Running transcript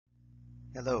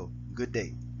Hello, good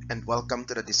day, and welcome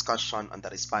to the discussion on the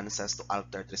responses to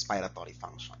altered respiratory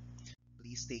function.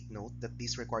 Please take note that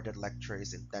this recorded lecture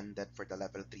is intended for the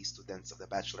Level 3 students of the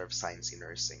Bachelor of Science in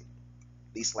Nursing.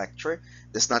 This lecture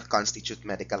does not constitute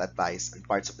medical advice, and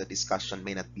parts of the discussion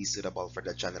may not be suitable for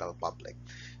the general public.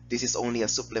 This is only a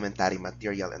supplementary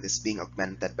material and is being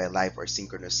augmented by live or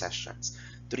synchronous sessions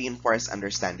to reinforce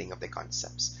understanding of the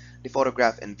concepts. The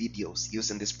photograph and videos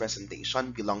used in this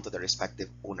presentation belong to the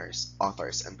respective owners,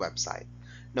 authors, and website.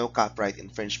 No copyright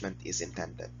infringement is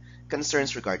intended.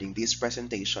 Concerns regarding this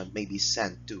presentation may be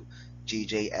sent to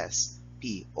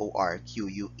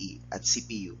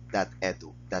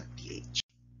gjsporque@cpu.edu.ph.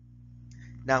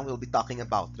 Now we'll be talking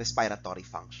about respiratory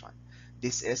function.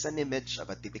 This is an image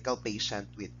of a typical patient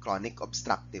with chronic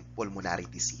obstructive pulmonary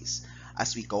disease.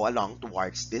 As we go along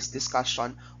towards this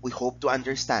discussion, we hope to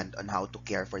understand on how to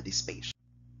care for this patient.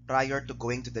 Prior to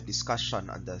going to the discussion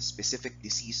on the specific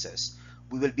diseases,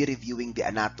 we will be reviewing the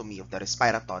anatomy of the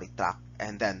respiratory tract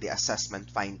and then the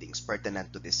assessment findings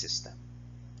pertinent to this system.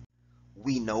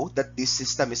 We know that this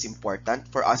system is important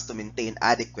for us to maintain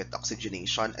adequate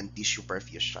oxygenation and tissue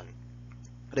perfusion.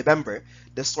 Remember,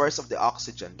 the source of the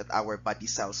oxygen that our body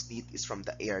cells need is from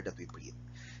the air that we breathe.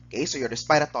 Okay, so your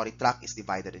respiratory tract is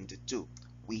divided into two.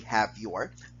 We have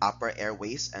your upper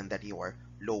airways and then your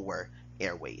lower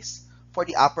airways. For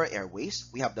the upper airways,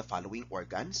 we have the following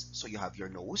organs. So you have your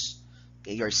nose,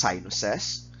 okay, your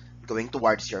sinuses, going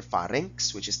towards your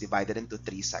pharynx, which is divided into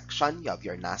three sections. You have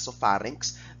your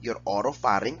nasopharynx, your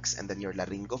oropharynx, and then your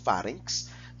laryngopharynx.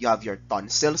 You have your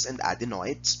tonsils and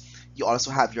adenoids. You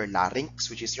also have your larynx,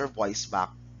 which is your voice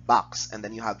box, and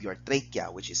then you have your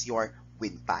trachea, which is your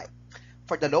windpipe.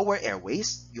 For the lower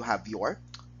airways, you have your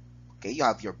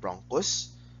bronchus,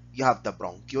 you have the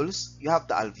bronchioles, you have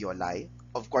the alveoli,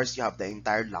 of course you have the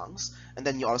entire lungs, and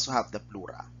then you also have the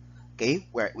pleura, okay,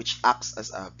 which acts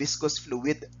as a viscous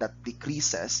fluid that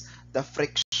decreases the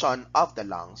friction of the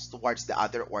lungs towards the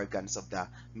other organs of the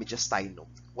mediastinum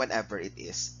whenever it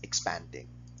is expanding.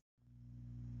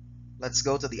 Let's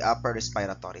go to the upper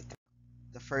respiratory tract.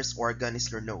 The first organ is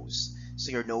your nose.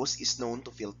 So your nose is known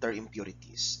to filter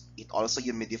impurities. It also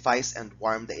humidifies and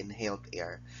warms the inhaled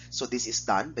air. So this is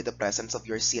done by the presence of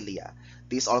your cilia.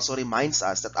 This also reminds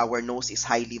us that our nose is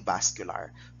highly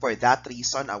vascular. For that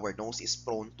reason, our nose is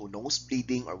prone to nose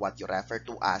bleeding, or what you refer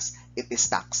to as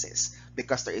epistaxis,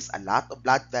 because there is a lot of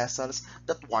blood vessels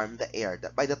that warm the air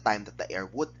by the time that the air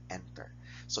would enter.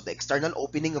 So the external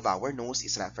opening of our nose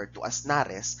is referred to as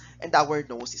nares, and our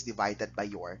nose is divided by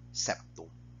your septum.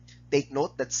 Take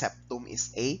note that septum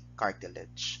is a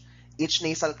cartilage. Each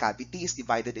nasal cavity is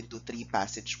divided into three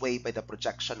passageways by the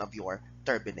projection of your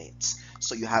turbinates.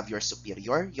 So you have your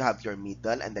superior, you have your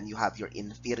middle, and then you have your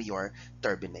inferior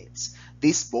turbinates.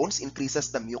 These bones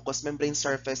increases the mucous membrane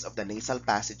surface of the nasal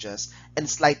passages and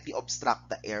slightly obstruct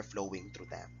the air flowing through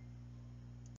them.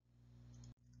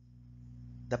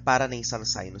 The paranasal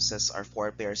sinuses are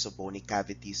four pairs of bony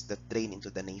cavities that drain into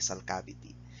the nasal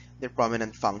cavity. Their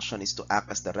prominent function is to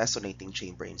act as the resonating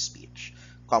chamber in speech.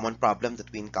 Common problem that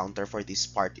we encounter for this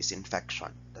part is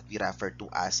infection, that we refer to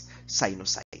as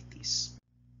sinusitis.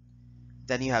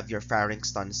 Then you have your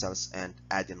pharynx, tonsils, and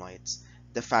adenoids.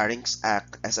 The pharynx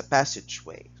act as a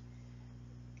passageway.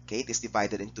 Okay, it is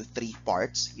divided into three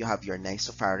parts. You have your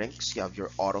nasopharynx, you have your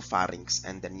oropharynx,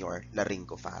 and then your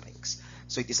laryngopharynx.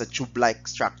 So it is a tube-like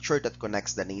structure that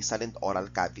connects the nasal and oral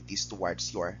cavities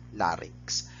towards your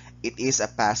larynx. It is a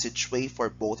passageway for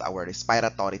both our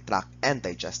respiratory tract and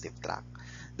digestive tract.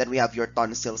 Then we have your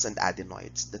tonsils and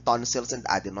adenoids. The tonsils and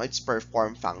adenoids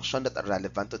perform functions that are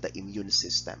relevant to the immune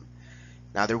system.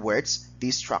 In other words,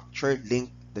 this structure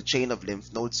link the chain of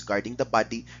lymph nodes guarding the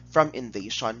body from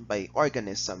invasion by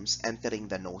organisms entering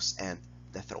the nose and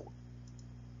the throat.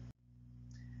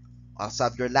 Also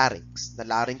have your larynx. The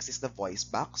larynx is the voice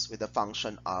box with the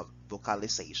function of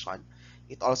vocalization.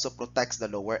 It also protects the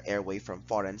lower airway from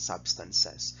foreign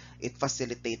substances. It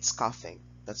facilitates coughing.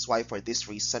 That's why for this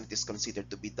reason it is considered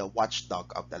to be the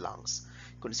watchdog of the lungs.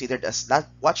 Considered as that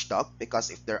watchdog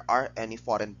because if there are any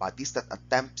foreign bodies that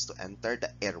attempts to enter the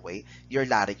airway, your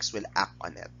larynx will act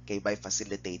on it, okay, by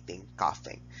facilitating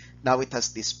coughing. Now it has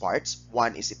these parts.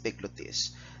 One is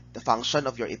epiglottis. The function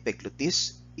of your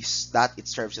epiglottis is that it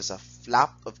serves as a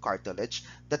flap of cartilage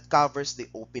that covers the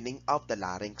opening of the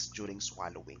larynx during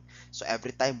swallowing. So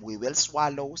every time we will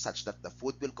swallow such that the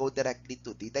food will go directly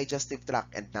to the digestive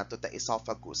tract and not to the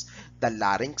esophagus, the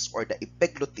larynx or the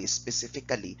epiglottis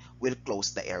specifically will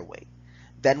close the airway.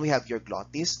 Then we have your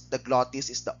glottis. The glottis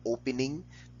is the opening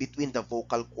between the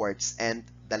vocal cords and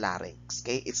the larynx.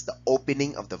 Okay, it's the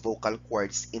opening of the vocal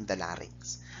cords in the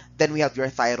larynx. Then we have your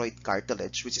thyroid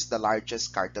cartilage, which is the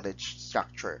largest cartilage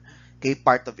structure. Okay,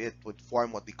 part of it would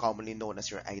form what we commonly known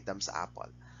as your Adam's apple.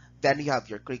 Then you have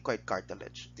your cricoid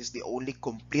cartilage. It is the only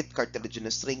complete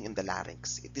cartilaginous ring in the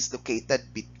larynx. It is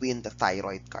located between the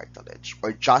thyroid cartilage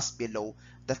or just below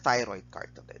the thyroid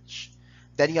cartilage.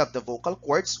 Then you have the vocal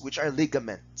cords, which are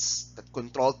ligaments that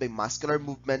controlled by muscular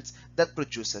movements that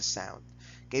produces sound,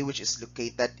 okay, which is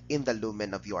located in the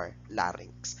lumen of your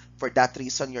larynx. For that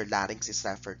reason, your larynx is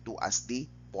referred to as the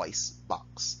voice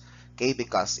box, okay,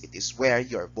 because it is where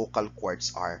your vocal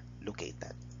cords are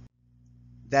located.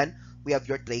 Then we have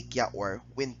your trachea or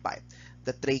windpipe.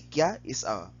 The trachea is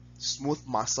a smooth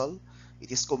muscle.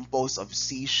 It is composed of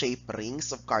C-shaped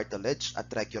rings of cartilage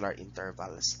at regular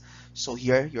intervals. So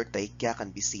here, your trachea can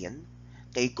be seen,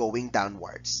 okay, going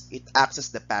downwards. It acts as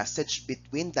the passage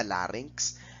between the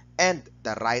larynx and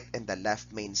the right and the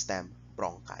left main stem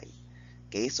bronchi.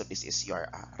 Okay, so this is your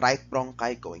right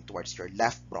bronchi going towards your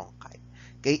left bronchi.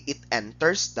 Okay, it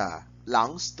enters the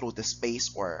lungs through the space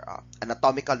or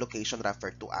anatomical location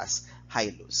referred to as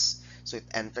hilus. So it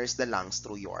enters the lungs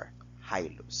through your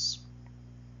hilus.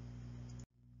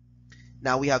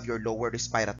 Now we have your lower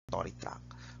respiratory tract.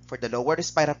 For the lower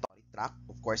respiratory tract,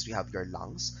 of course, we have your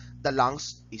lungs. The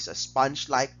lungs is a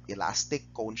sponge-like,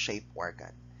 elastic, cone-shaped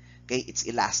organ. Okay, it's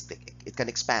elastic. It can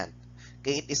expand.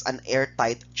 Okay, it is an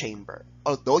airtight chamber.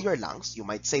 Although your lungs, you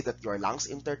might say that your lungs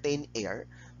entertain air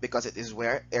because it is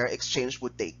where air exchange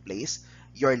would take place.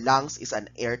 Your lungs is an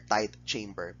airtight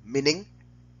chamber, meaning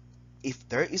if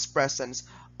there is presence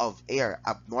of air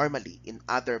abnormally in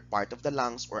other part of the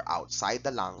lungs or outside the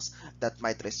lungs, that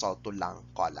might result to lung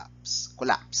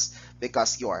collapse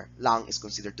because your lung is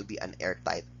considered to be an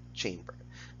airtight chamber.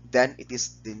 Then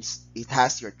it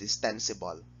has your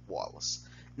distensible walls.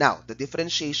 Now, the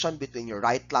differentiation between your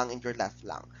right lung and your left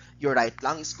lung. Your right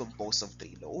lung is composed of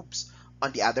 3 lobes.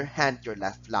 On the other hand, your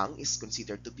left lung is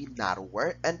considered to be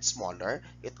narrower and smaller.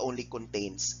 It only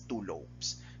contains 2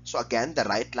 lobes. So again, the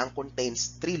right lung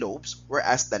contains 3 lobes,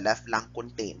 whereas the left lung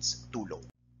contains 2 lobes.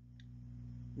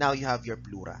 Now you have your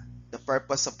pleura. The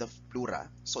purpose of the pleura,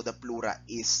 so the pleura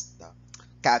is the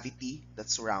cavity that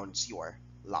surrounds your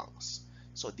lungs.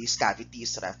 So this cavity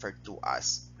is referred to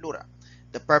as pleura.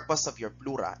 The purpose of your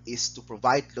pleura is to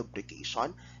provide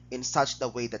lubrication in such a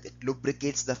way that it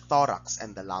lubricates the thorax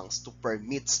and the lungs to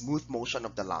permit smooth motion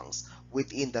of the lungs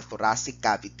within the thoracic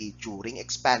cavity during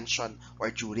expansion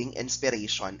or during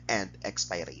inspiration and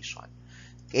expiration.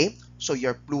 Okay, so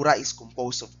your pleura is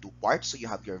composed of 2 parts. So you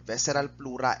have your visceral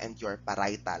pleura and your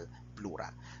parietal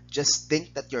pleura. Just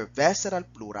think that your visceral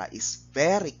pleura is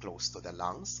very close to the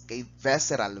lungs. Okay,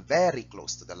 visceral, very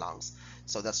close to the lungs.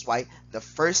 So that's why the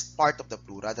first part of the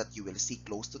pleura that you will see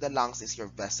close to the lungs is your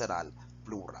visceral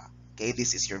pleura. Okay,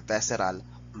 this is your visceral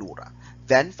pleura.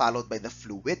 Then followed by the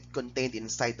fluid contained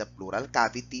inside the pleural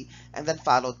cavity, and then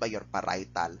followed by your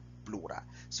parietal pleura.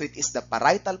 So it is the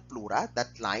parietal pleura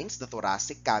that lines the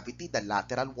thoracic cavity, the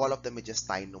lateral wall of the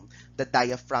mediastinum, the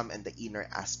diaphragm, and the inner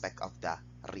aspect of the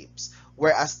ribs.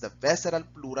 Whereas the visceral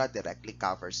pleura directly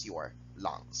covers your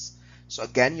lungs. So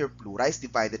again, your pleura is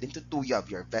divided into 2. You have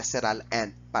your visceral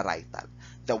and parietal.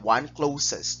 The one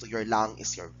closest to your lung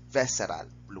is your visceral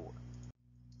pleura.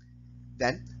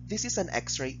 Then, this is an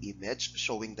X-ray image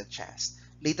showing the chest.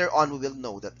 Later on, we will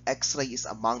know that X-ray is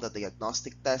among the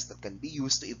diagnostic tests that can be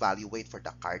used to evaluate for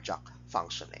the cardiac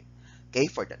functioning. Okay,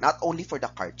 not only for the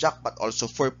cardiac, but also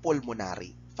for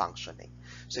pulmonary functioning.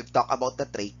 So if we talk about the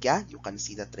trachea, you can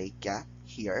see the trachea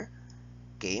here.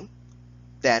 Okay,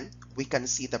 then we can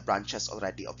see the branches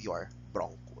already of your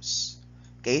bronchus.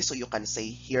 Okay, so you can say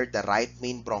here the right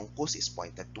main bronchus is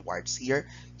pointed towards here.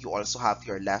 You also have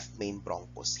your left main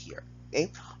bronchus here. Okay,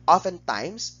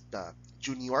 oftentimes the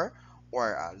junior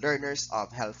or learners of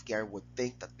healthcare would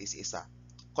think that this is a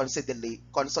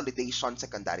consolidation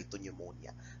secondary to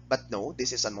pneumonia. But no,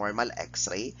 this is a normal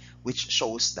X-ray which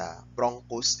shows the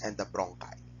bronchus and the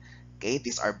bronchi. Okay,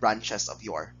 these are branches of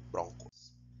your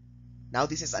bronchus. Now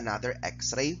this is another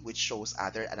X-ray which shows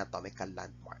other anatomical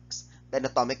landmarks. The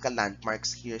anatomical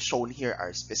landmarks here shown here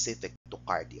are specific to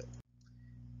cardio.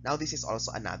 Now this is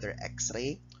also another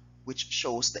X-ray which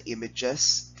shows the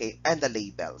images, okay, and the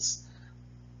labels.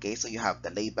 Okay, so you have the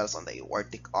labels on the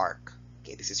aortic arc.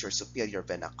 Okay, this is your superior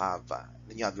vena cava.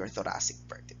 Then you have your thoracic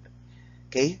vertebra.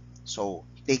 Okay, so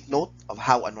take note of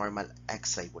how a normal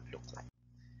X-ray would look like.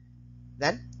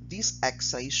 Then, this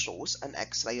X-ray shows an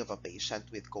X-ray of a patient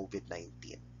with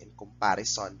COVID-19 in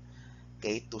comparison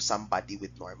okay, to somebody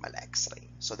with normal X-ray.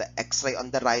 So the X-ray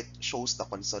on the right shows the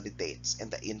consolidates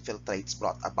and the infiltrates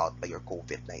brought about by your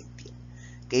COVID-19.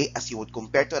 Okay, as you would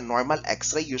compare to a normal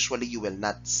X-ray, usually you will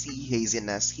not see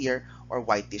haziness here or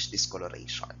whitish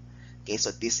discoloration. Okay,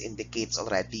 so this indicates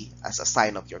already as a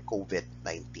sign of your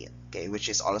COVID-19, okay, which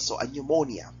is also a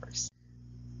pneumonia first.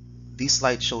 This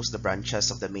slide shows the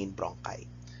branches of the main bronchi.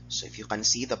 So if you can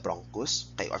see the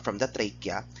bronchus, okay, or from the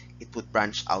trachea, it would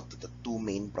branch out to the two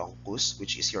main bronchus,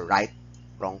 which is your right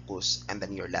bronchus and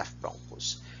then your left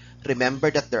bronchus.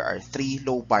 Remember that there are three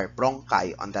lobar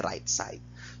bronchi on the right side.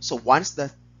 So once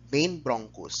the main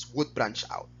bronchus would branch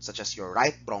out, such as your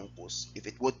right bronchus, if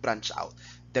it would branch out,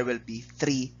 there will be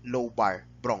three lobar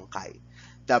bronchi.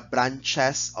 The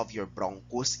branches of your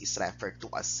bronchus is referred to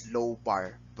as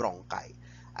lobar bronchi,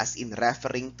 as in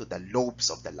referring to the lobes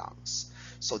of the lungs.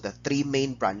 So the three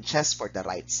main branches for the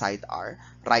right side are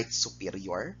right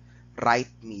superior, right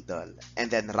middle,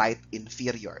 and then right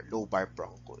inferior lobar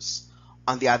bronchus.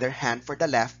 On the other hand, for the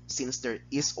left, since there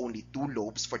is only two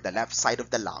lobes for the left side of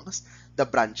the lungs, the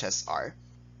branches are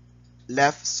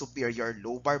left superior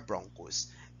lobar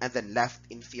bronchus and then left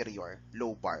inferior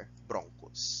lobar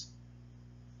bronchus.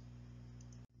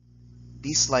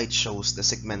 This slide shows the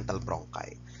segmental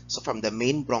bronchi. So from the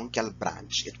main bronchial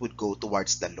branch, it would go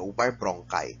towards the lobar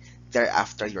bronchi,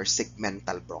 thereafter your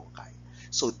segmental bronchi.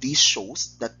 So this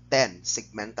shows the 10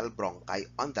 segmental bronchi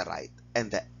on the right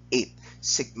and the 8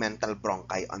 segmental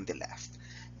bronchi on the left.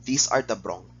 These are the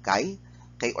bronchi,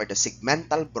 okay, or the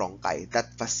segmental bronchi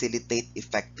that facilitate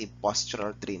effective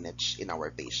postural drainage in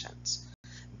our patients.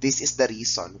 This is the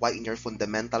reason why in your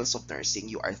fundamentals of nursing,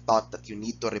 you are taught that you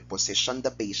need to reposition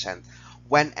the patient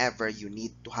whenever you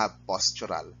need to have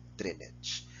postural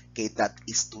drainage. Okay, that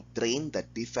is to drain the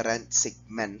different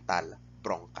segmental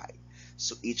bronchi.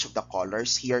 So each of the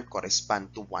colors here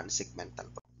correspond to one segmental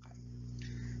bronchi.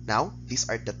 Now, these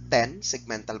are the 10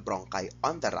 segmental bronchi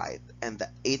on the right and the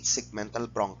 8 segmental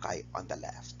bronchi on the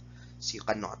left. So you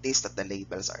can notice that the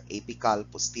labels are apical,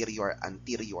 posterior,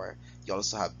 anterior. You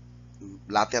also have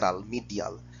lateral,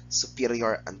 medial,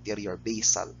 superior, anterior,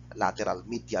 basal, lateral,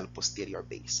 medial, posterior,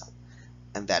 basal.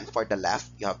 And then for the left,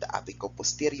 you have the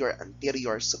apico-posterior,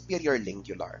 anterior, superior,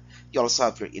 lingular. You also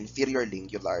have your inferior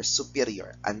lingular,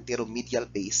 superior,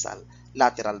 anteromedial, basal,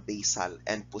 lateral, basal,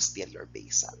 and posterior,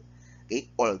 basal. Okay?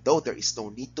 Although there is no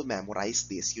need to memorize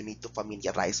this, you need to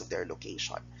familiarize with their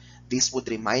location. This would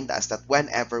remind us that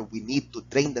whenever we need to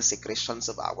drain the secretions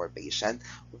of our patient,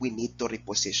 we need to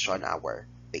reposition our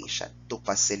patient to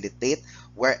facilitate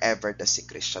wherever the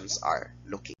secretions are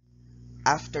located.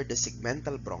 After the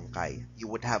segmental bronchi, you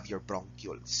would have your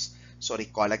bronchioles. So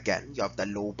recall again, you have the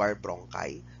lobar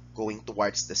bronchi going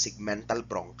towards the segmental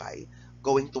bronchi,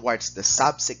 going towards the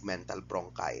subsegmental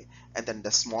bronchi, and then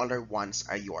the smaller ones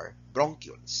are your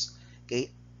bronchioles.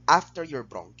 Okay? After your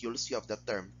bronchioles, you have the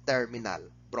term terminal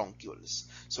bronchioles.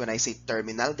 So when I say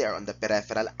terminal, they are on the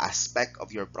peripheral aspect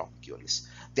of your bronchioles.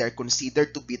 They are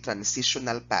considered to be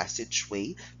transitional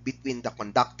passageway between the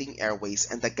conducting airways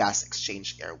and the gas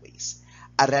exchange airways.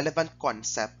 A relevant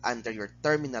concept under your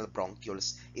terminal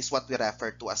bronchioles is what we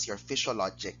refer to as your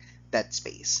physiologic dead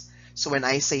space. So when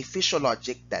I say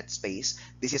physiologic dead space,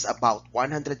 this is about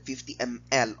 150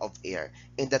 ml of air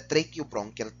in the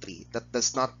tracheobronchial tree that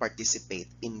does not participate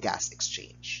in gas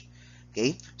exchange.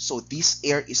 Okay, so this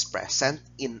air is present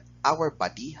in our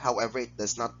body, however, it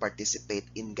does not participate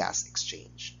in gas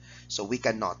exchange. So we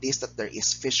can notice that there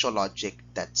is physiologic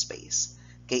dead space.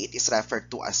 Okay, it is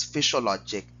referred to as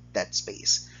physiologic dead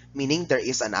space, meaning there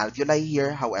is an alveoli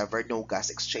here, however, no gas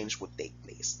exchange would take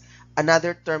place.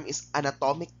 Another term is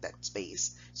anatomic dead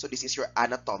space. So this is your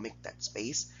anatomic dead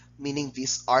space, meaning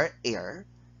these are air.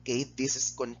 Okay,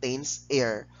 contains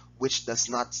air which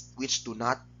do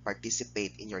not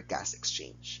participate in your gas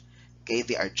exchange. Okay,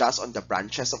 they are just on the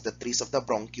branches of the trees of the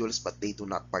bronchioles, but they do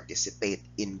not participate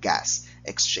in gas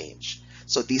exchange.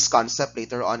 So this concept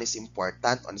later on is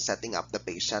important on setting up the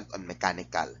patient on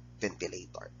mechanical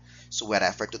ventilator. So we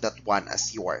refer to that one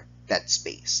as your dead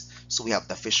space. So we have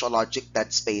the physiologic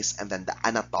dead space and then the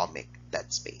anatomic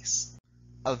dead space.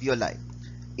 Alveoli.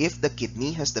 If the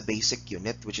kidney has the basic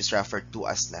unit, which is referred to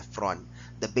as nephron,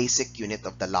 the basic unit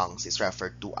of the lungs is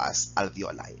referred to as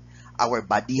alveoli. Our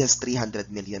body has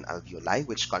 300 million alveoli,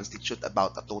 which constitute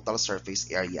about a total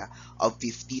surface area of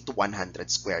 50 to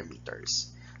 100 square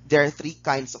meters. There are three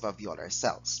kinds of alveolar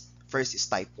cells. First is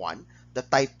type 1. The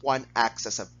type 1 acts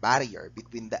as a barrier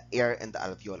between the air and the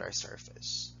alveolar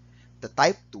surface. The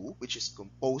type 2, which is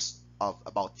composed of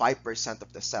about 5%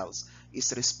 of the cells,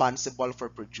 is responsible for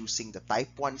producing the type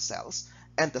 1 cells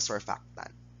and the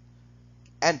surfactant.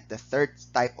 And the third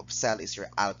type of cell is your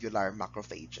alveolar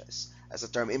macrophages. As the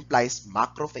term implies,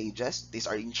 macrophages, these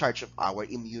are in charge of our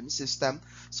immune system.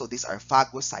 So these are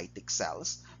phagocytic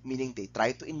cells, meaning they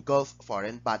try to engulf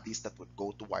foreign bodies that would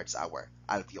go towards our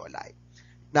alveoli.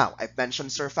 Now, I've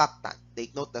mentioned surfactant.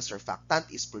 Take note the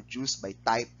surfactant is produced by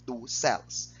type 2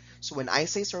 cells. So when I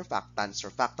say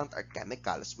surfactant are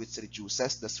chemicals which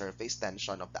reduces the surface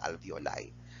tension of the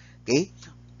alveoli. Okay?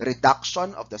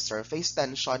 Reduction of the surface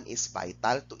tension is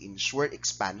vital to ensure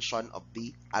expansion of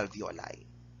the alveoli.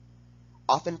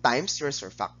 Oftentimes, your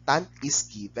surfactant is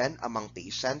given among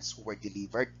patients who were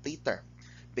delivered preterm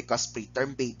because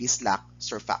preterm babies lack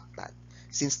surfactant.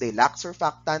 Since they lack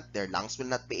surfactant, their lungs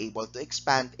will not be able to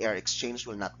expand, air exchange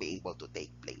will not be able to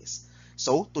take place.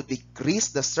 So, to decrease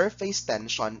the surface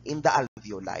tension in the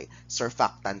alveoli,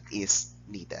 surfactant is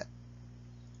needed.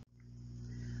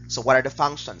 So what are the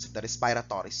functions of the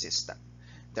respiratory system?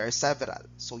 There are several.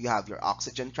 So you have your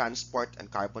oxygen transport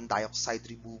and carbon dioxide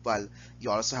removal.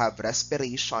 You also have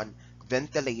respiration,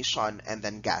 ventilation, and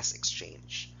then gas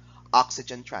exchange.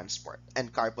 Oxygen transport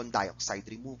and carbon dioxide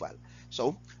removal.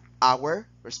 So our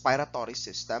respiratory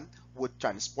system would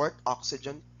transport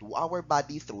oxygen to our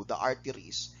body through the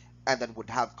arteries and then would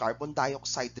have carbon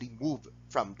dioxide removed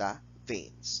from the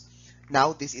veins.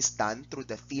 Now, this is done through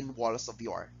the thin walls of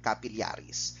your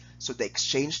capillaries. So the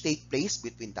exchange takes place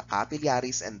between the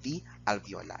capillaries and the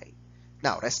alveoli.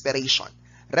 Now, respiration.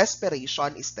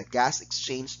 Respiration is the gas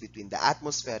exchange between the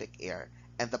atmospheric air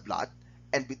and the blood,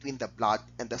 and between the blood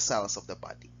and the cells of the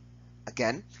body.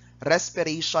 Again,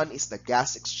 respiration is the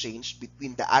gas exchange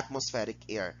between the atmospheric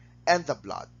air and the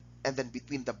blood, and then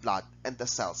between the blood and the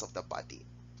cells of the body.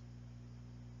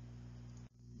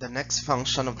 The next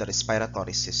function of the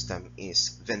respiratory system is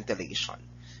ventilation.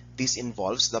 This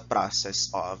involves the process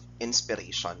of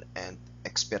inspiration and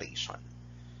expiration.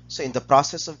 So in the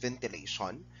process of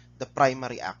ventilation, the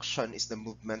primary action is the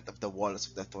movement of the walls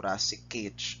of the thoracic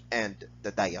cage and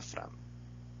the diaphragm.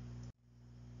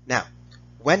 Now,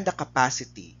 when the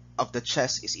capacity of the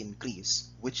chest is increased,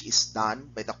 which is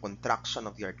done by the contraction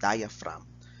of your diaphragm,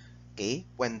 okay,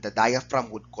 when the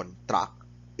diaphragm would contract,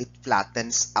 it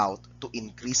flattens out to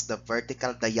increase the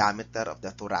vertical diameter of the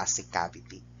thoracic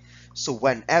cavity. So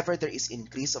whenever there is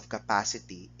increase of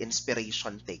capacity,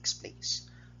 inspiration takes place,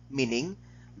 meaning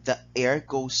the air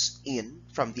goes in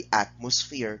from the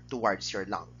atmosphere towards your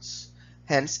lungs.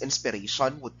 Hence,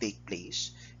 inspiration would take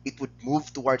place. It would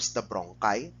move towards the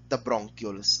bronchi, the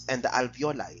bronchioles, and the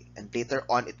alveoli, and later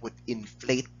on it would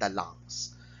inflate the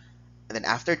lungs. And then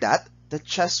after that, the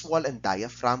chest wall and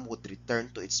diaphragm would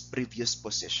return to its previous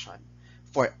position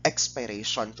for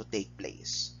expiration to take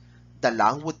place. The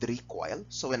lung would recoil.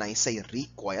 So when I say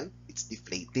recoil, it's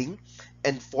deflating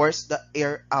and force the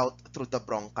air out through the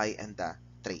bronchi and the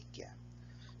trachea.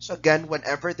 So again,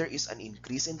 whenever there is an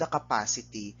increase in the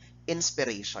capacity,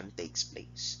 inspiration takes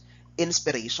place.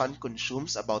 Inspiration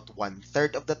consumes about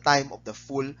 1/3 of the time of the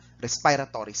full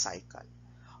respiratory cycle.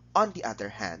 On the other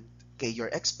hand, okay, your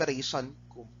expiration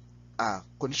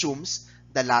consumes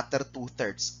the latter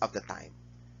 2/3 of the time.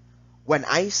 When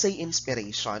I say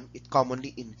inspiration, it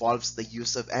commonly involves the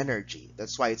use of energy.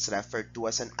 That's why it's referred to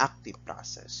as an active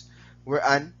process.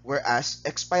 Whereas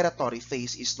expiratory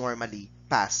phase is normally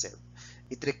passive.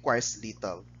 It requires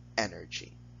little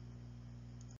energy.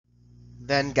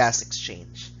 Then gas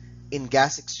exchange. In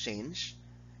gas exchange,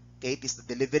 okay, it is the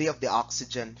delivery of the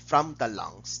oxygen from the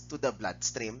lungs to the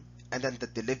bloodstream, and then the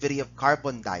delivery of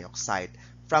carbon dioxide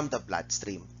from the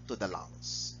bloodstream to the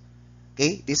lungs.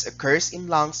 Okay, this occurs in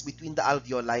lungs between the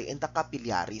alveoli and the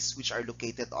capillaries, which are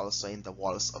located also in the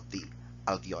walls of the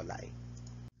alveoli.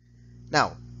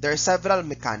 Now, there are several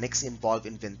mechanics involved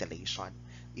in ventilation.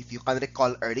 If you can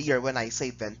recall earlier, when I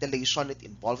say ventilation, it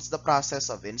involves the process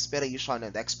of inspiration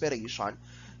and expiration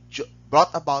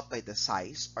brought about by the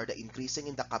size or the increasing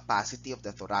in the capacity of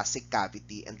the thoracic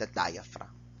cavity and the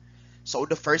diaphragm. So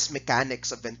the first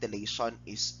mechanics of ventilation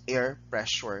is air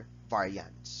pressure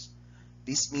variance.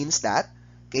 This means that,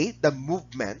 okay, the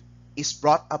movement is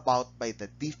brought about by the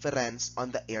difference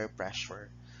on the air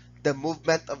pressure. The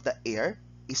movement of the air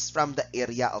is from the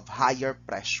area of higher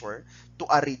pressure to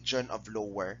a region of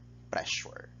lower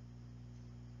pressure.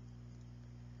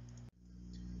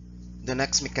 The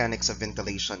next mechanics of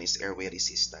ventilation is airway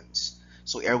resistance.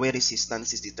 So airway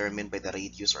resistance is determined by the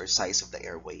radius or size of the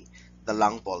airway, the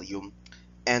lung volume,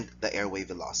 and the airway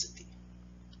velocity.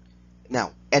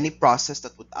 Now, any process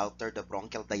that would alter the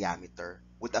bronchial diameter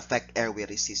would affect airway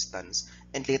resistance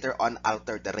and later on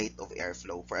alter the rate of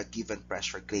airflow for a given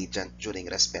pressure gradient during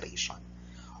respiration.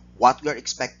 What we are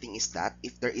expecting is that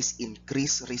if there is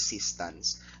increased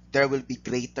resistance, there will be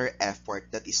greater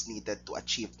effort that is needed to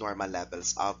achieve normal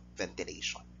levels of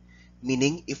ventilation.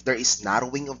 Meaning, if there is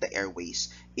narrowing of the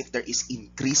airways, if there is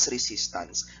increased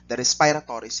resistance, the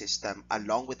respiratory system,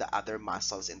 along with the other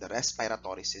muscles in the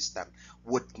respiratory system,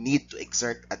 would need to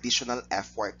exert additional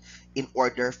effort in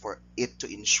order for it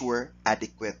to ensure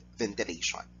adequate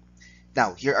ventilation.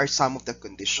 Now, here are some of the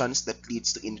conditions that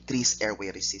leads to increased airway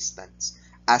resistance.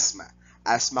 Asthma.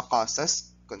 Asthma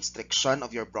causes constriction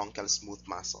of your bronchial smooth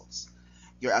muscles.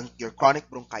 Your chronic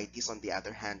bronchitis, on the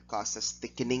other hand, causes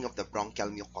thickening of the bronchial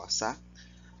mucosa.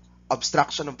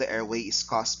 Obstruction of the airway is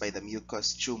caused by the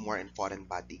mucus, tumor, and foreign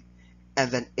body.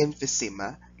 And then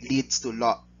emphysema leads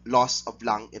to loss of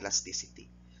lung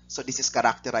elasticity. So this is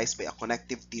characterized by a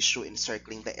connective tissue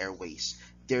encircling the airways,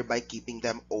 thereby keeping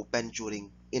them open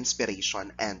during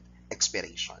inspiration and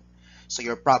expiration. So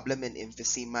your problem in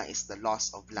emphysema is the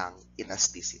loss of lung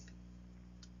elasticity.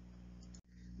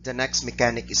 The next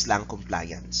mechanic is lung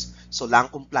compliance. So lung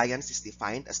compliance is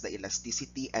defined as the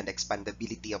elasticity and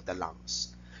expandability of the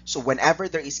lungs. So whenever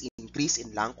there is increase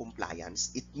in lung compliance,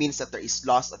 it means that there is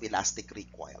loss of elastic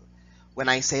recoil. When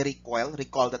I say recoil,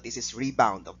 recall that this is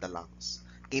rebound of the lungs.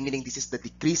 Okay, meaning this is the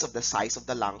decrease of the size of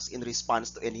the lungs in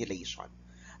response to inhalation.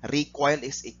 Recoil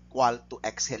is equal to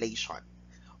exhalation.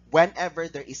 Whenever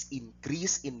there is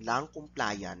increase in lung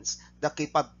compliance, the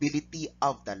capability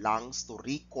of the lungs to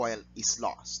recoil is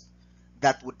lost.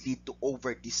 That would lead to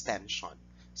overdistension,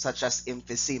 such as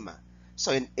emphysema.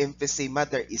 So in emphysema,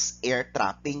 there is air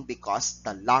trapping because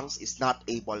the lungs is not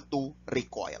able to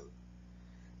recoil.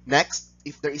 Next,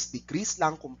 if there is decreased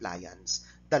lung compliance,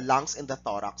 the lungs and the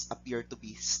thorax appear to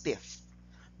be stiff,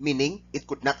 meaning it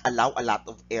could not allow a lot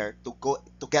of air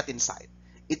to get inside.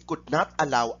 It could not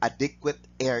allow adequate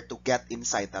air to get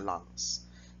inside the lungs.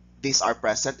 These are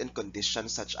present in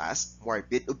conditions such as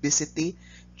morbid obesity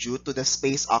due to the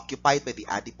space occupied by the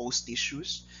adipose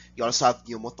tissues. You also have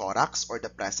pneumothorax, or the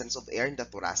presence of air in the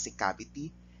thoracic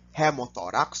cavity,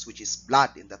 hemothorax, which is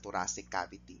blood in the thoracic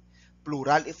cavity,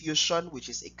 pleural effusion, which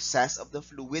is excess of the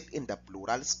fluid in the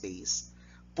pleural space,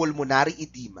 pulmonary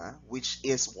edema, which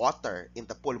is water in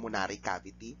the pulmonary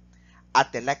cavity,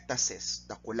 atelectasis,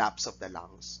 the collapse of the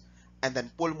lungs, and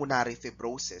then pulmonary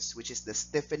fibrosis, which is the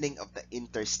stiffening of the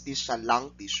interstitial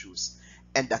lung tissues,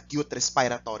 and acute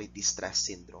respiratory distress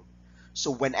syndrome.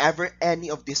 So whenever any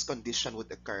of these conditions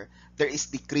would occur, there is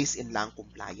decrease in lung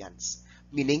compliance,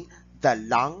 meaning the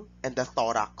lung and the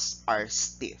thorax are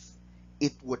stiff.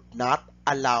 It would not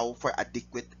allow for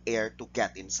adequate air to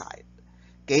get inside.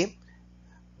 Okay?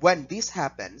 When this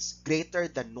happens, greater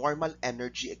than normal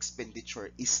energy expenditure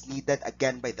is needed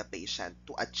again by the patient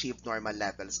to achieve normal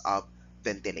levels of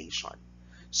ventilation.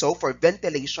 So for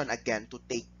ventilation again to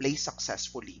take place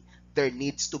successfully, there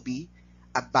needs to be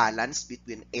a balance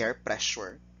between air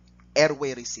pressure,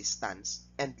 airway resistance,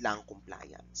 and lung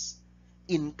compliance.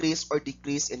 Increase or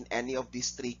decrease in any of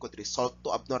these three could result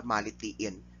to abnormality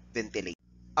in ventilation.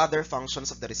 Other functions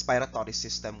of the respiratory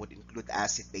system would include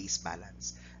acid-base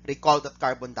balance. Recall that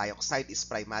carbon dioxide is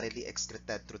primarily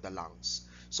excreted through the lungs.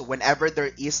 So whenever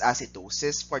there is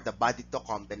acidosis, for the body to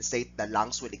compensate, the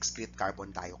lungs will excrete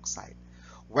carbon dioxide.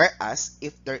 Whereas,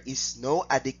 if there is no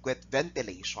adequate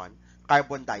ventilation,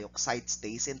 carbon dioxide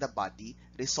stays in the body,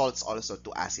 results also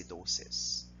to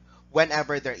acidosis.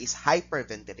 Whenever there is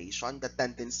hyperventilation, the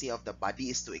tendency of the body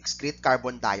is to excrete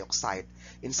carbon dioxide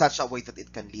in such a way that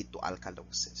it can lead to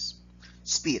alkalosis.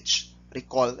 Speech.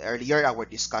 Recall earlier our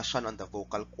discussion on the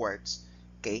vocal cords.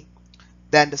 Okay?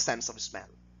 Then the sense of smell.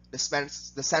 The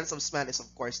sense of smell is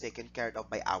of course taken care of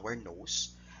by our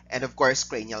nose. And of course,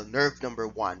 cranial nerve number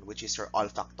 1, which is your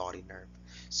olfactory nerve.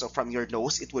 So from your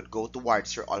nose, it would go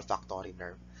towards your olfactory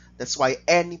nerve. That's why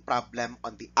any problem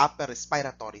on the upper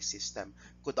respiratory system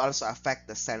could also affect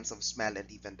the sense of smell and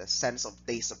even the sense of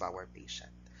taste of our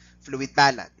patient. Fluid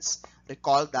balance.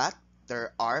 Recall that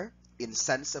there are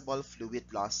insensible fluid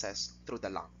losses through the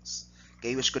lungs,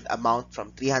 okay, which could amount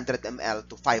from 300 ml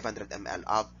to 500 ml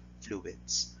of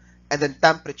fluids. And then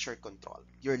temperature control.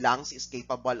 Your lungs is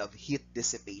capable of heat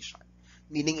dissipation,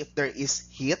 meaning if there is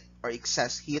heat or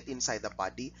excess heat inside the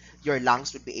body, your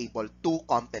lungs would be able to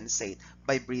compensate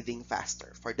by breathing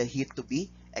faster for the heat to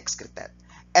be excreted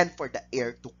and for the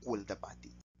air to cool the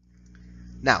body.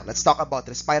 Now, let's talk about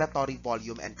respiratory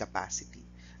volume and capacity.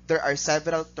 There are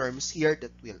several terms here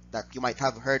that you might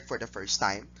have heard for the first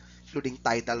time, including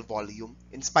tidal volume,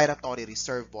 inspiratory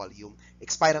reserve volume,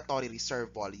 expiratory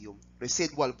reserve volume,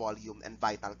 residual volume, and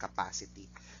vital capacity.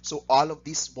 So all of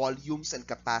these volumes and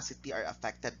capacity are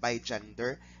affected by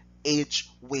gender, age,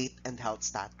 weight, and health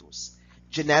status.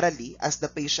 Generally, as the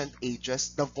patient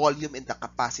ages, the volume and the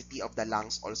capacity of the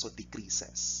lungs also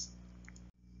decreases.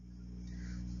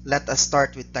 Let us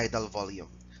start with tidal volume.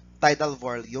 Tidal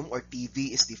volume, or TV,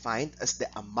 is defined as the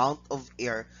amount of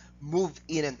air moved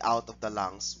in and out of the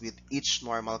lungs with each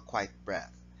normal quiet breath.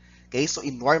 Okay, so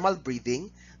in normal breathing,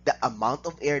 the amount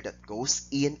of air that goes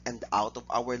in and out of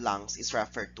our lungs is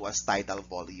referred to as tidal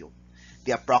volume.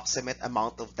 The approximate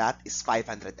amount of that is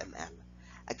 500 ml.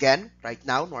 Again, right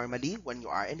now, normally, when you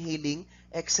are inhaling,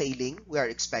 exhaling, we are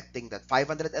expecting that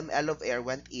 500 ml of air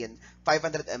went in,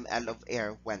 500 ml of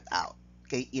air went out.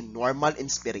 Okay, in normal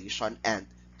inspiration and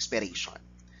expiration.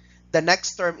 The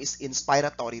next term is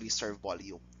inspiratory reserve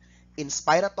volume.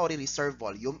 Inspiratory reserve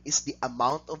volume is the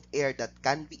amount of air that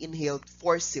can be inhaled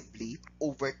forcibly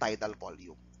over tidal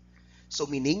volume. So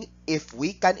meaning, if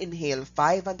we can inhale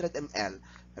 500 ml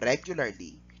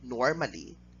regularly,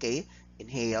 normally, okay,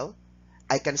 inhale,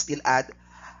 I can still add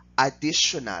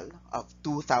additional of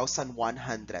 2,100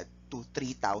 to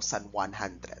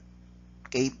 3,100,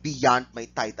 okay, beyond my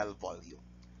tidal volume.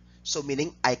 So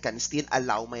meaning I can still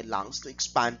allow my lungs to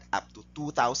expand up to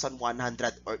 2,100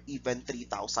 or even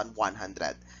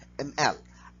 3,100 ml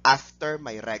after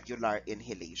my regular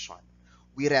inhalation.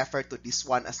 We refer to this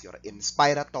one as your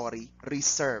inspiratory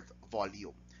reserve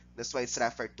volume. That's why it's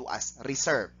referred to as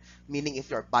reserve, meaning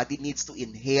if your body needs to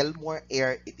inhale more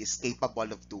air, it is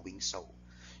capable of doing so.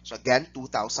 So again,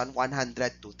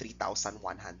 2,100 to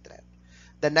 3,100.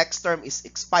 The next term is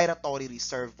expiratory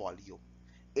reserve volume.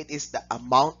 It is the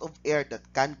amount of air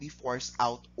that can be forced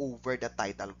out over the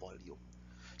tidal volume.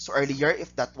 So earlier,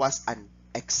 if that was an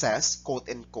excess, quote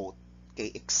unquote,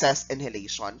 okay, excess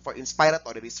inhalation for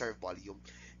inspiratory reserve volume,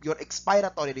 your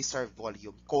expiratory reserve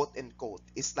volume, quote unquote,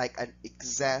 is like an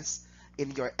excess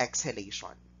in your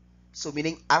exhalation. So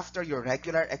meaning after your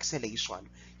regular exhalation,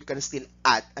 you can still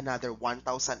add another 1,000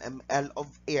 ml of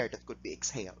air that could be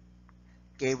exhaled.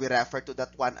 Okay, we refer to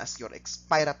that one as your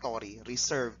expiratory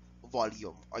reserve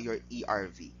volume, or your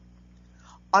ERV.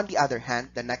 On the other hand,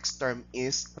 the next term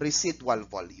is residual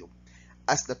volume.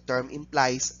 As the term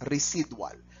implies,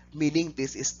 residual, meaning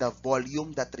this is the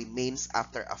volume that remains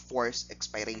after a forced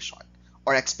expiration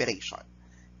or expiration.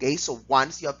 Okay, so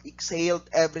once you have exhaled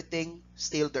everything,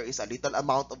 still there is a little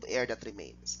amount of air that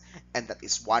remains, and that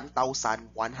is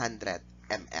 1,100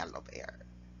 ml of air.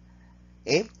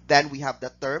 Okay, then we have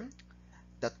the term,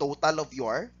 the total of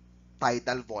your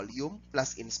tidal volume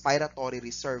plus inspiratory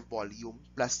reserve volume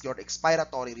plus your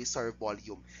expiratory reserve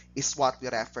volume is what we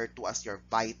refer to as your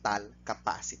vital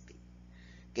capacity.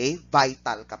 Okay,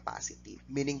 vital capacity,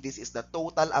 meaning this is the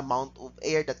total amount of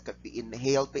air that could be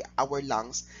inhaled by our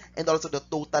lungs and also the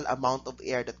total amount of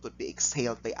air that could be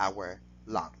exhaled by our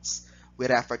lungs. We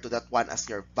refer to that one as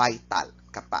your vital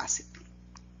capacity.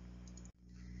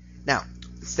 Now,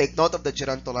 let's take note of the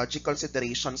gerontologic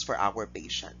considerations for our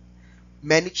patient.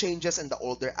 Many changes in the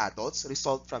older adults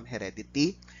result from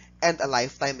heredity and a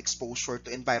lifetime exposure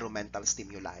to environmental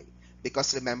stimuli.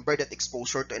 Because remember that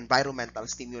exposure to environmental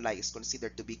stimuli is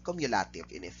considered to be cumulative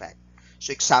in effect.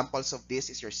 So examples of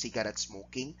this is your cigarette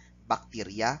smoking,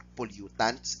 bacteria,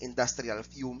 pollutants, industrial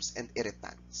fumes, and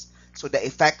irritants. So the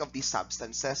effect of these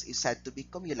substances is said to be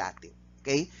cumulative.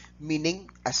 Okay,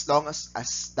 meaning as long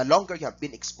as the longer you have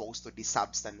been exposed to these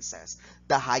substances,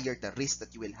 the higher the risk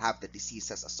that you will have the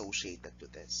diseases associated to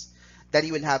this. Then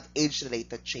you will have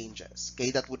age-related changes.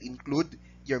 Okay, that would include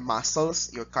your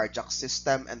muscles, your cardiac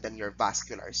system, and then your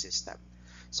vascular system.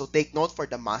 So take note, for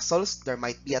the muscles, there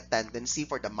might be a tendency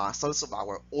for the muscles of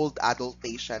our old adult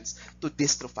patients to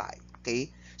dystrophy.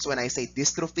 Okay, so when I say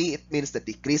dystrophy, it means the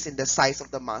decrease in the size of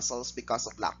the muscles because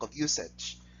of lack of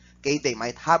usage. Okay, they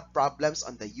might have problems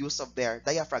on the use of their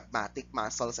diaphragmatic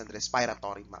muscles and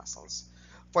respiratory muscles.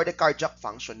 For the cardiac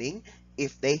functioning,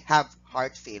 if they have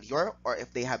heart failure or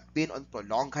if they have been on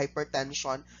prolonged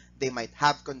hypertension, they might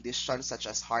have conditions such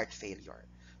as heart failure,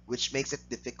 which makes it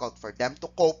difficult for them to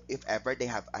cope if ever they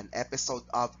have an episode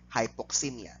of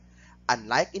hypoxemia.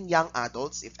 Unlike in young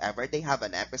adults, if ever they have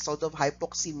an episode of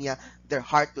hypoxemia, their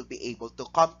heart will be able to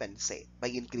compensate by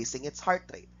increasing its heart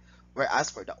rate. Whereas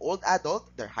for the old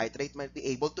adult, their heart rate might be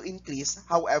able to increase,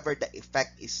 however, the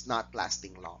effect is not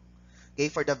lasting long. Okay,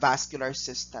 for the vascular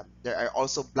system, there are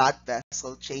also blood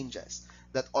vessel changes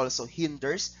that also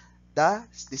hinders the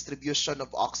distribution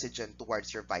of oxygen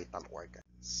towards your vital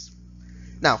organs.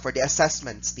 Now, for the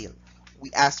assessment still,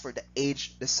 we ask for the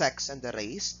age, the sex, and the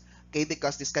race, okay,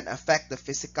 because this can affect the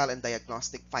physical and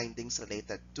diagnostic findings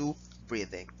related to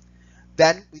breathing.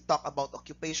 Then we talk about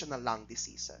occupational lung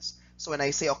diseases. So when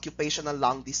I say occupational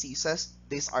lung diseases,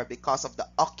 these are because of the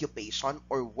occupation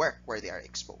or work where they are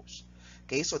exposed.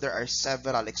 Okay, so there are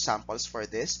several examples for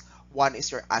this. One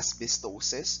is your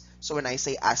asbestosis. So when I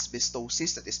say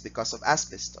asbestosis, that is because of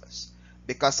asbestos.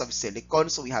 because of silicone,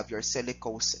 so we have your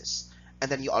silicosis. And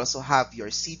then you also have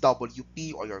your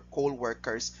CWP or your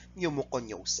co-workers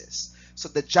pneumoconiosis. So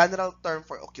the general term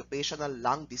for occupational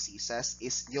lung diseases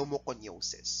is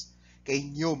pneumoconiosis. Okay,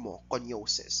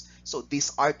 pneumoconiosis. So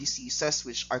these are diseases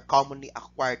which are commonly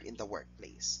acquired in the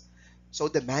workplace. So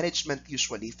the management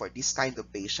usually for this kind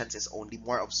of patients is only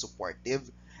more of supportive,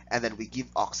 and then we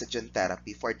give oxygen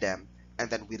therapy for them, and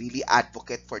then we really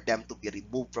advocate for them to be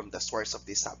removed from the source of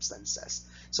these substances.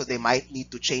 So they might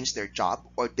need to change their job,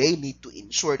 or they need to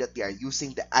ensure that they are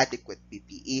using the adequate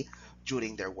PPE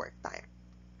during their work time.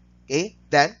 Okay,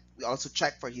 then we also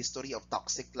check for history of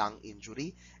toxic lung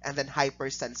injury and then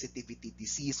hypersensitivity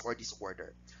disease or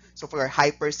disorder. So for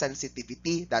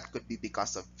hypersensitivity, that could be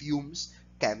because of fumes,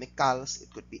 chemicals,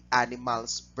 it could be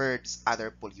animals, birds,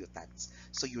 other pollutants.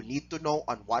 So you need to know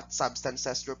on what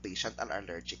substances your patient are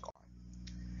allergic on.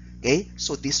 Okay,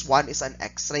 so this one is an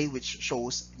X-ray which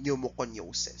shows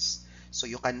pneumoconiosis. So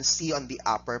you can see on the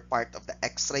upper part of the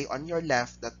X-ray on your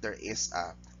left that there is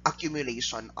a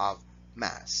accumulation of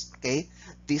mass. Okay,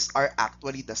 these are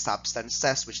actually the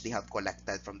substances which they have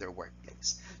collected from their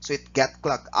workplace. So it get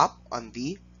clogged up on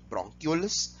the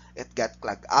bronchioles, it get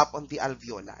clogged up on the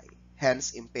alveoli,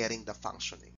 hence impairing the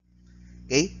functioning.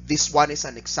 Okay, this one is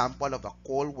an example of a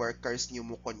coal worker's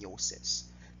pneumoconiosis.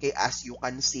 Okay, as you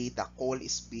can see, the coal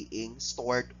is being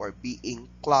stored or being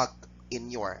clogged in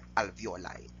your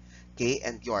alveoli, okay,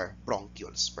 and your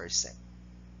bronchioles per se.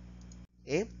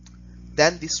 Okay,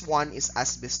 then this one is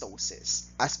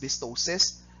asbestosis.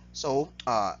 Asbestosis, so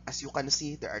as you can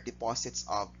see, there are deposits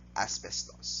of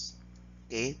asbestos.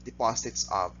 Okay, deposits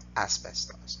of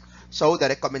asbestos. So the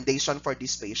recommendation for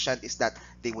this patient is that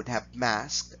they would have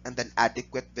mask and then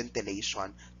adequate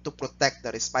ventilation to protect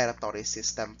the respiratory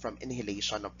system from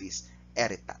inhalation of these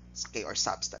irritants, okay, or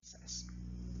substances.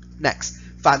 Next,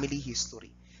 family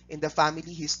history. In the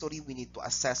family history, we need to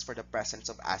assess for the presence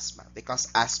of asthma because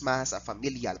asthma has a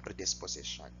familial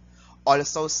predisposition.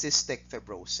 Also, cystic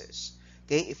fibrosis.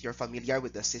 Okay, if you're familiar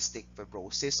with the cystic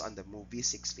fibrosis on the movie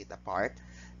 6 Feet Apart,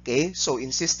 okay, so in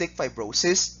cystic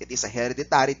fibrosis, it is a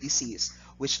hereditary disease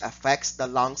which affects the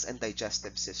lungs and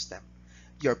digestive system.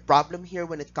 Your problem here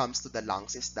when it comes to the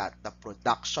lungs is that the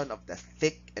production of the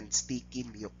thick and sticky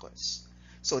mucus.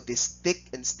 So this thick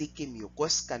and sticky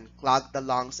mucus can clog the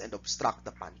lungs and obstruct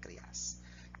the pancreas.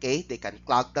 Okay, they can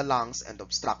clog the lungs and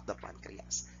obstruct the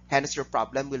pancreas. Hence, your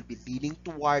problem will be leaning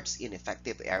towards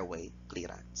ineffective airway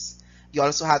clearance. You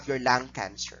also have your lung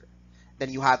cancer.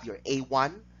 Then you have your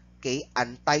A1, okay,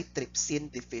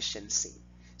 antitrypsin deficiency.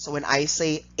 So when I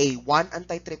say A1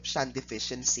 antitrypsin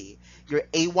deficiency, your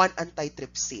A1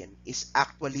 antitrypsin is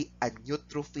actually a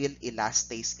neutrophil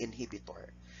elastase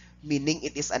inhibitor, meaning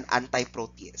it is an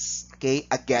antiprotease. Okay,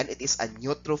 again, it is a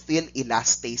neutrophil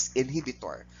elastase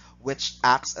inhibitor, which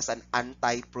acts as an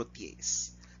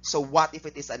antiprotease. So what if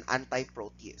it is an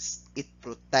antiprotease? It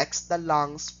protects the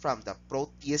lungs from the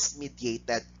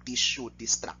protease-mediated tissue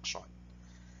destruction.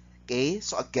 Okay,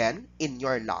 so again, in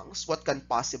your lungs, what can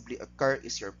possibly occur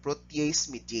is your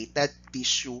protease-mediated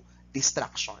tissue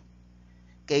destruction.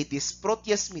 Okay, this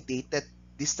protease-mediated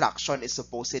destruction is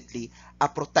supposedly a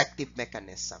protective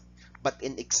mechanism, but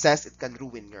in excess, it can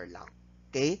ruin your lung.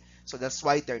 Okay, so that's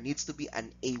why there needs to be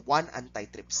an A1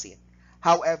 antitrypsin.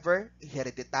 However,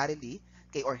 hereditarily,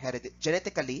 okay, or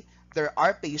genetically, there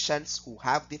are patients who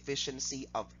have deficiency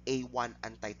of A1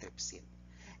 antitrypsin.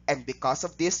 And because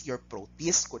of this, your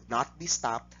protease could not be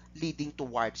stopped, leading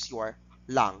towards your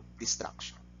lung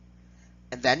destruction.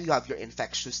 And then you have your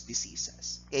infectious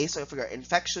diseases. Okay, so for your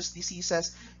infectious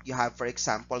diseases, you have, for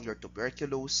example, your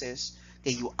tuberculosis.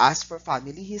 Okay, you ask for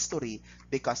family history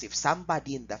because if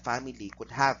somebody in the family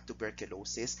could have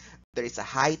tuberculosis, there is a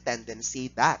high tendency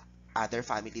that other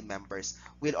family members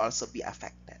will also be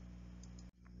affected.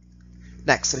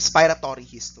 Next, respiratory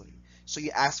history. So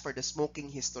you ask for the smoking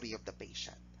history of the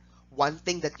patient. One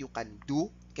thing that you can do,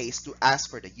 okay, is to ask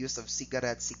for the use of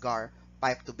cigarette, cigar,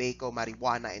 pipe tobacco,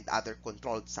 marijuana, and other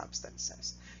controlled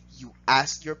substances. You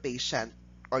ask your patient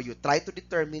or you try to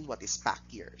determine what is pack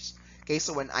years. Okay,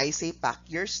 so when I say pack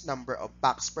years, number of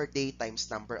packs per day times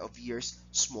number of years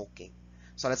smoking.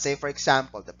 So let's say, for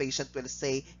example, the patient will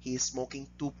say he is smoking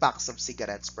 2 packs of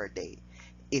cigarettes per day.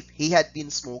 If he had been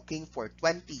smoking for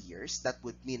 20 years, that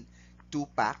would mean 2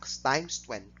 packs times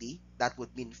 20, that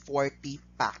would mean 40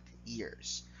 pack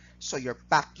years. So your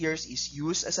pack years is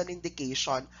used as an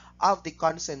indication of the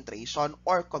concentration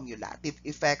or cumulative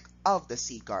effect of the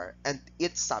cigar and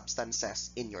its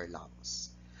substances in your lungs.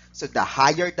 So the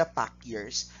higher the pack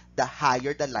years, the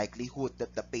higher the likelihood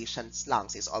that the patient's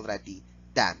lungs is already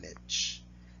damaged.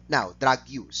 Now, drug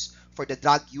use. For the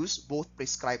drug use, both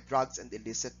prescribed drugs and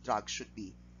illicit drugs should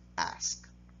be asked.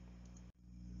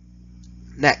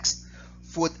 Next,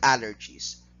 food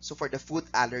allergies. So for the food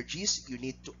allergies, you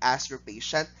need to ask your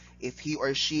patient if he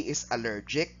or she is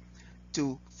allergic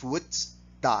to foods,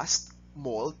 dust,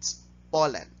 molds,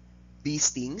 pollen, bee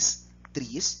stings,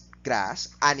 trees, grass,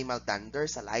 animal dander,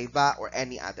 saliva, or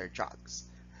any other drugs.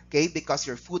 Okay, because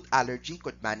your food allergy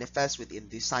could manifest within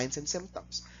these signs and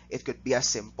symptoms. It could be as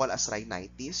simple as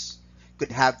rhinitis,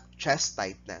 could have chest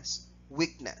tightness,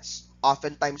 weakness.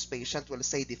 Oftentimes, patient will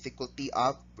say difficulty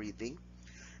of breathing.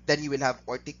 Then you will have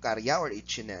urticaria or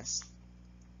itchiness.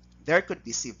 There could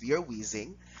be severe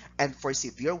wheezing, and for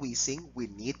severe wheezing, we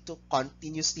need to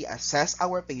continuously assess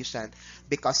our patient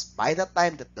because by the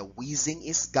time that the wheezing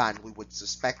is gone, we would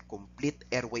suspect complete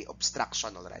airway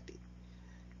obstruction already.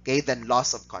 Okay, then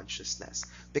loss of consciousness.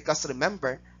 Because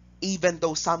remember, even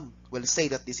though some will say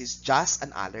that this is just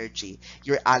an allergy,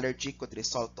 your allergy could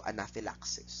result to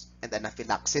anaphylaxis. And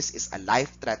anaphylaxis is a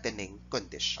life-threatening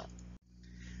condition.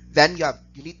 Then you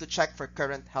need to check for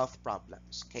current health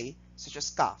problems, okay, such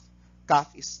as cough.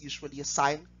 Cough is usually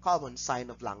a common sign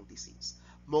of lung disease.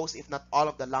 Most, if not all,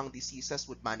 of the lung diseases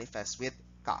would manifest with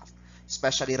cough,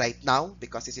 especially right now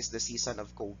because this is the season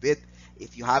of COVID.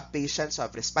 If you have patients who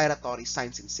have respiratory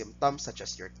signs and symptoms such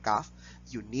as your cough,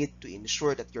 you need to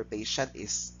ensure that your patient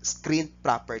is screened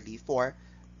properly for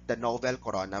the novel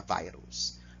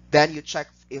coronavirus. Then you check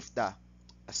if the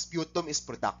sputum is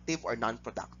productive or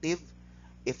non-productive,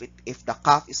 if the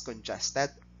cough is congested,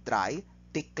 dry,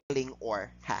 tickling,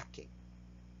 or hacking.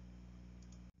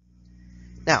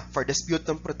 Now, for the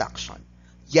sputum production,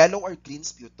 yellow or green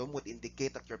sputum would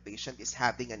indicate that your patient is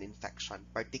having an infection,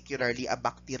 particularly a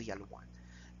bacterial one.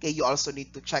 Okay, you also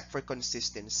need to check for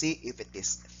consistency if it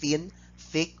is thin,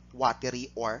 thick, watery,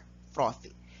 or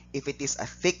frothy. If it is a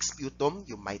thick sputum,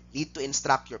 you might need to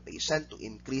instruct your patient to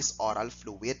increase oral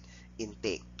fluid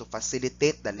intake to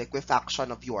facilitate the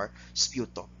liquefaction of your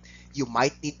sputum. You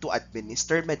might need to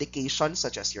administer medication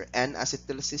such as your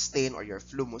N-acetylcysteine or your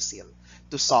Flumosil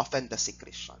to soften the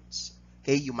secretions.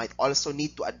 Okay, you might also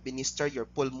need to administer your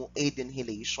pulmo-aid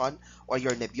inhalation or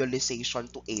your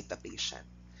nebulization to aid the patient.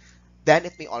 Then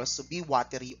it may also be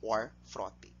watery or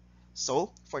frothy.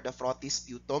 So, for the frothy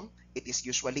sputum, it is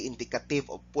usually indicative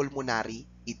of pulmonary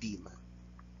edema.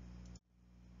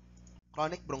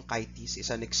 Chronic bronchitis is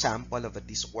an example of a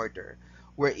disorder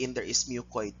wherein there is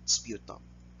mucoid sputum.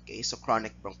 Okay, so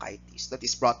chronic bronchitis that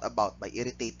is brought about by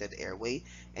irritated airway,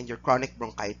 and your chronic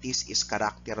bronchitis is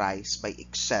characterized by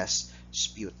excess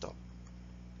sputum.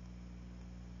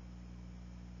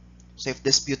 So if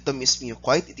the sputum is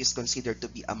mucoid, it is considered to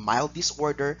be a mild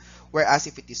disorder, whereas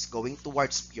if it is going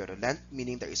towards purulent,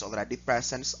 meaning there is already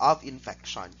presence of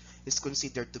infection, is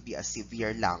considered to be a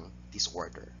severe lung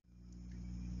disorder.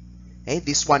 Okay,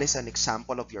 this one is an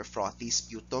example of your frothy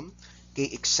sputum. Okay,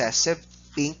 excessive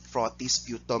pink frothy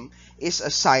sputum is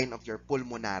a sign of your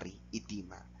pulmonary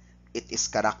edema. It is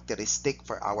characteristic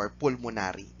for our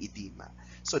pulmonary edema.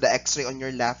 So the X-ray on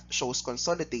your left shows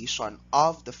consolidation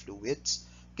of the fluids,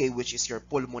 okay, which is your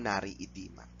pulmonary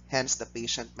edema. Hence, the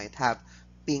patient might have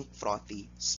pink frothy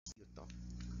sputum.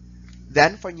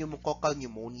 Then for pneumococcal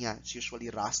pneumonia, it's usually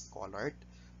rust-colored.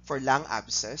 For lung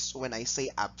abscess, when I say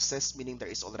abscess, meaning there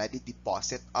is already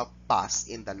deposit of pus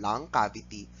in the lung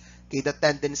cavity, okay, the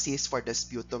tendency is for the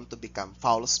sputum to become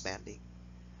foul-smelling.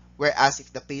 Whereas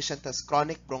if the patient has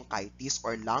chronic bronchitis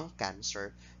or lung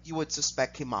cancer, you would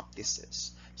suspect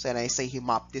hemoptysis. So when I say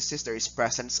hemoptysis, there is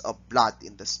presence of blood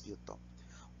in the sputum.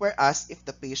 Whereas if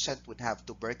the patient would have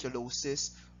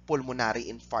tuberculosis, pulmonary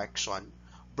infarction,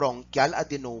 bronchial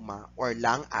adenoma, or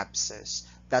lung abscess,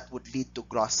 that would lead to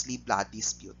grossly bloody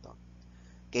sputum.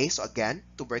 Okay, so again,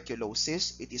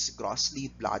 tuberculosis, it is grossly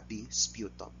bloody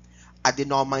sputum.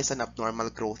 Adenoma is an abnormal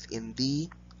growth in the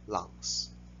lungs.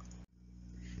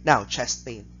 Now, chest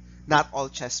pain. Not all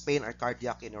chest pain are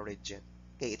cardiac in origin.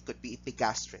 Okay, it could be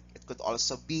epigastric. It could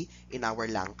also be in our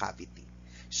lung cavity.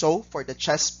 So, for the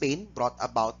chest pain brought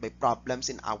about by problems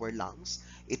in our lungs,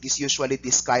 it is usually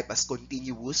described as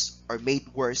continuous or made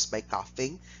worse by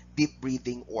coughing, deep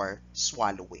breathing, or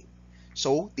swallowing.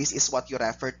 So, this is what you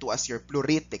refer to as your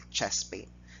pleuritic chest pain.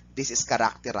 This is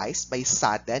characterized by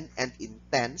sudden and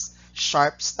intense,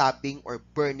 sharp stabbing or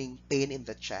burning pain in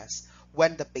the chest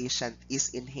when the patient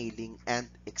is inhaling and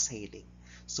exhaling.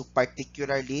 So,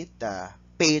 particularly, the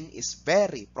pain is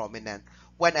very prominent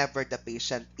whenever the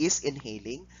patient is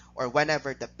inhaling or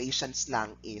whenever the patient's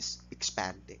lung is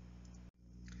expanding.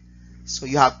 So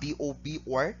you have BOB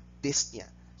or dyspnea.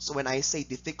 So when I say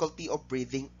difficulty of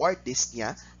breathing or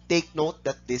dyspnea, take note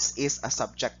that this is a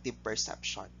subjective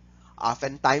perception.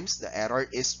 Oftentimes, the error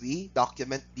is we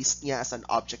document dyspnea as an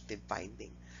objective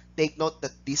finding. Take note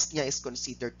that dyspnea is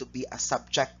considered to be a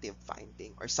subjective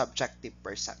finding or subjective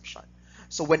perception.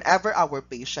 So whenever our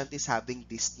patient is having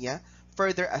dyspnea,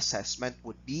 further assessment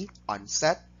would be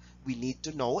onset. We need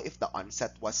to know if the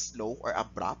onset was slow or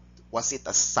abrupt. Was it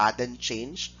a sudden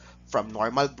change from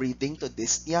normal breathing to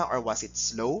dyspnea, or was it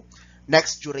slow?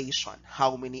 Next, duration.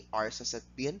 How many hours has it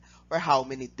been, or how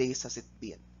many days has it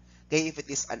been? Okay, if it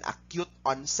is an acute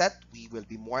onset, we will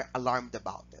be more alarmed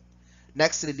about it.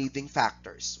 Next, relieving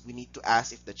factors. We need to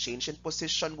ask if the change in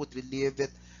position would relieve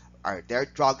it. Are there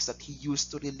drugs that he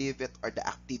used to relieve it, or the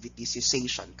activity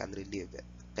cessation can relieve it?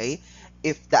 Okay?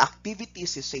 If the activity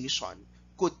cessation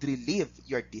could relieve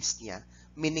your dyspnea,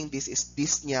 meaning this is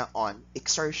dyspnea on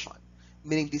exertion,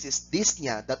 meaning this is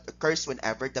dyspnea that occurs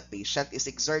whenever the patient is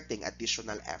exerting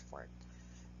additional effort.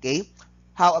 Okay?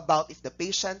 How about if the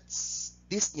patient's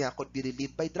dyspnea could be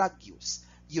relieved by drug use?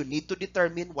 You need to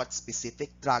determine what specific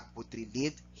drug would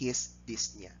relieve his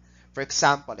dyspnea. For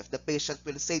example, if the patient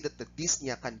will say that the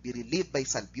dyspnea can be relieved by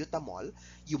salbutamol,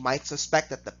 you might suspect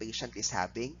that the patient is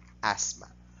having asthma.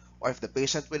 Or if the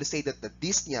patient will say that the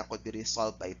dyspnea could be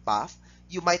resolved by puff,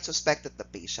 you might suspect that the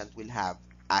patient will have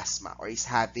asthma or is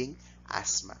having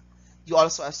asthma. You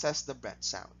also assess the breath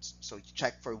sounds. So you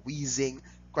check for wheezing,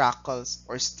 crackles,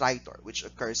 or stridor, which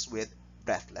occurs with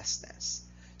breathlessness.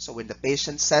 So when the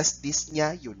patient says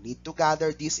dyspnea, you need to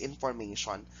gather this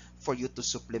information for you to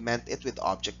supplement it with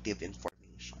objective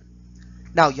information.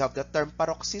 Now, you have the term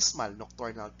paroxysmal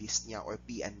nocturnal dyspnea or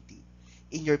PND.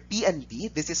 In your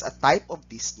PND, this is a type of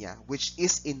dyspnea which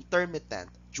is intermittent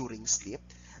during sleep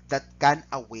that can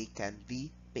awaken the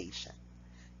patient.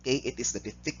 Okay, it is the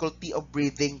difficulty of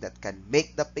breathing that can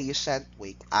make the patient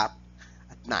wake up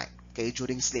at night, okay,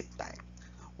 during sleep time.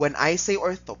 When I say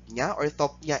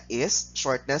orthopnea is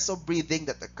shortness of breathing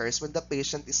that occurs when the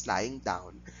patient is lying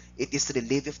down. It is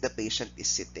relief if the patient is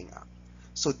sitting up.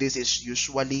 So this is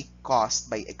usually caused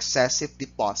by excessive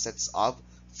deposits of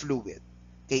fluid,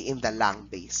 okay, in the lung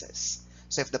bases.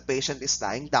 So if the patient is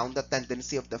lying down, the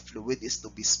tendency of the fluid is to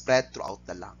be spread throughout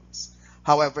the lungs.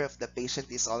 However, if the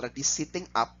patient is already sitting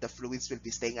up, the fluids will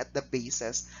be staying at the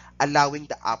bases, allowing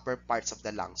the upper parts of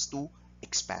the lungs to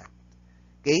expand.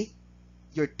 Okay?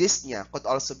 Your dyspnea could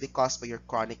also be caused by your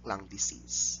chronic lung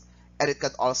disease. And it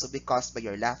could also be caused by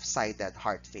your left-sided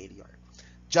heart failure.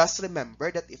 Just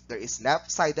remember that if there is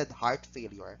left-sided heart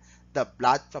failure, the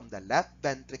blood from the left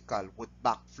ventricle would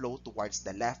backflow towards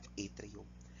the left atrium.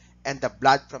 And the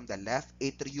blood from the left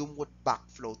atrium would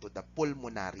backflow to the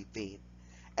pulmonary vein.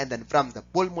 And then from the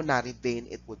pulmonary vein,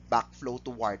 it would backflow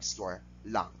towards your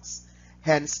lungs,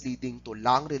 hence leading to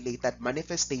lung-related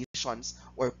manifestations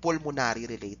or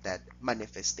pulmonary-related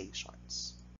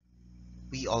manifestations.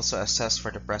 We also assess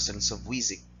for the presence of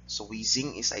wheezing. So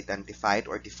wheezing is identified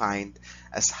or defined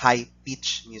as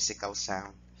high-pitched musical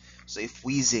sound. So if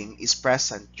wheezing is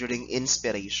present during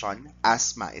inspiration,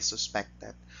 asthma is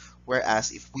suspected,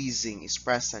 whereas if wheezing is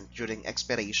present during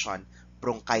expiration,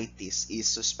 bronchitis is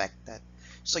suspected.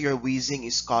 So your wheezing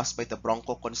is caused by the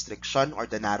bronchoconstriction or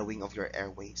the narrowing of your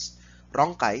airways.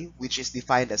 Bronchi, which is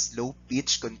defined as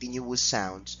low-pitched continuous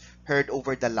sounds heard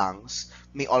over the lungs,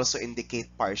 may also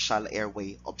indicate partial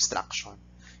airway obstruction.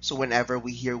 So whenever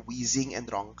we hear wheezing and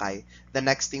bronchi, the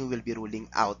next thing we will be ruling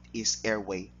out is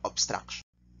airway obstruction.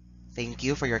 Thank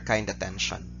you for your kind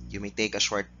attention. You may take a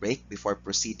short break before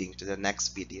proceeding to the next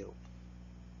video.